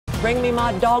Bring me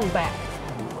my dog back.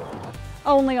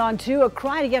 Only on to a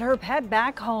cry to get her pet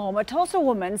back home. A Tulsa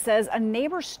woman says a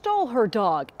neighbor stole her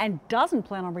dog and doesn't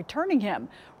plan on returning him.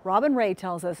 Robin Ray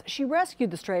tells us she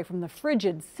rescued the stray from the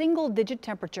frigid single-digit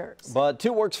temperatures. But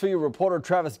 2 Works For You reporter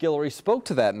Travis Guillory spoke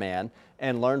to that man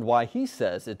and learned why he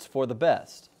says it's for the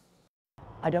best.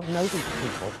 I don't know these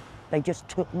people. They just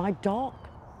took my dog.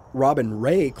 Robin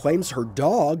Ray claims her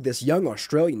dog, this young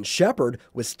Australian shepherd,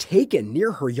 was taken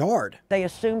near her yard. They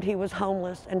assumed he was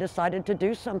homeless and decided to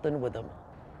do something with him.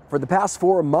 For the past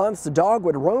 4 months, the dog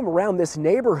would roam around this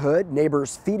neighborhood,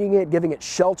 neighbors feeding it, giving it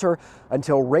shelter,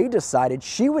 until Ray decided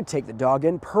she would take the dog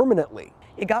in permanently.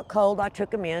 It got cold, I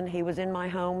took him in. He was in my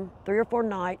home 3 or 4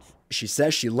 nights. She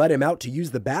says she let him out to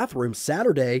use the bathroom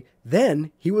Saturday,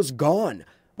 then he was gone.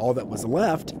 All that was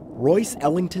left, Royce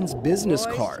Ellington's business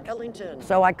card.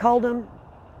 So I called him.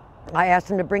 I asked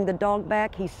him to bring the dog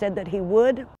back. He said that he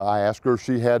would. I asked her if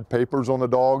she had papers on the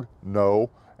dog.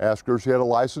 No. Asked her if she had a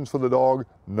license for the dog.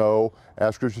 No.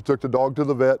 Asked her if she took the dog to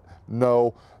the vet.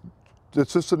 No.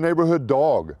 It's just a neighborhood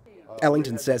dog.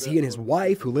 Ellington says he and his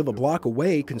wife, who live a block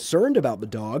away, concerned about the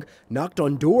dog, knocked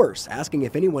on doors asking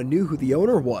if anyone knew who the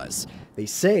owner was. They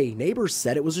say neighbors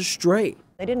said it was a stray.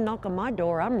 They didn't knock on my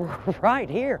door. I'm right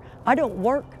here. I don't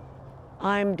work.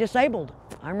 I'm disabled.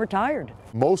 I'm retired.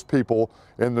 Most people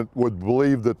would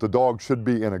believe that the dog should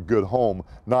be in a good home,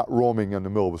 not roaming in the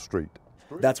middle of the street.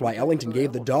 That's why Ellington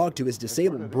gave the dog to his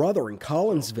disabled brother in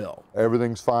Collinsville.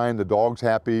 Everything's fine, the dog's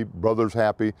happy, brother's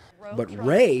happy. But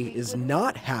Ray is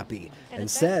not happy and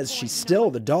says she's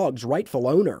still the dog's rightful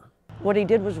owner. What he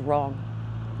did was wrong.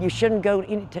 You shouldn't go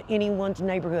to anyone's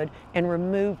neighborhood and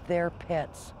remove their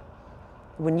pets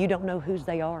when you don't know whose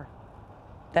they are.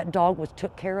 That dog was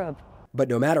took care of. But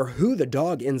no matter who the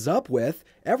dog ends up with,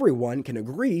 everyone can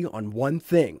agree on one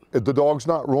thing. If the dog's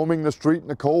not roaming the street in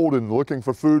the cold and looking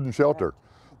for food and shelter,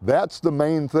 that's the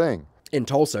main thing. In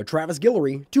Tulsa, Travis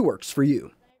Guillory, 2 Works For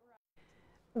You.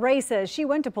 Ray says she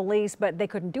went to police, but they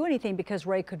couldn't do anything because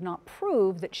Ray could not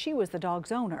prove that she was the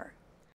dog's owner.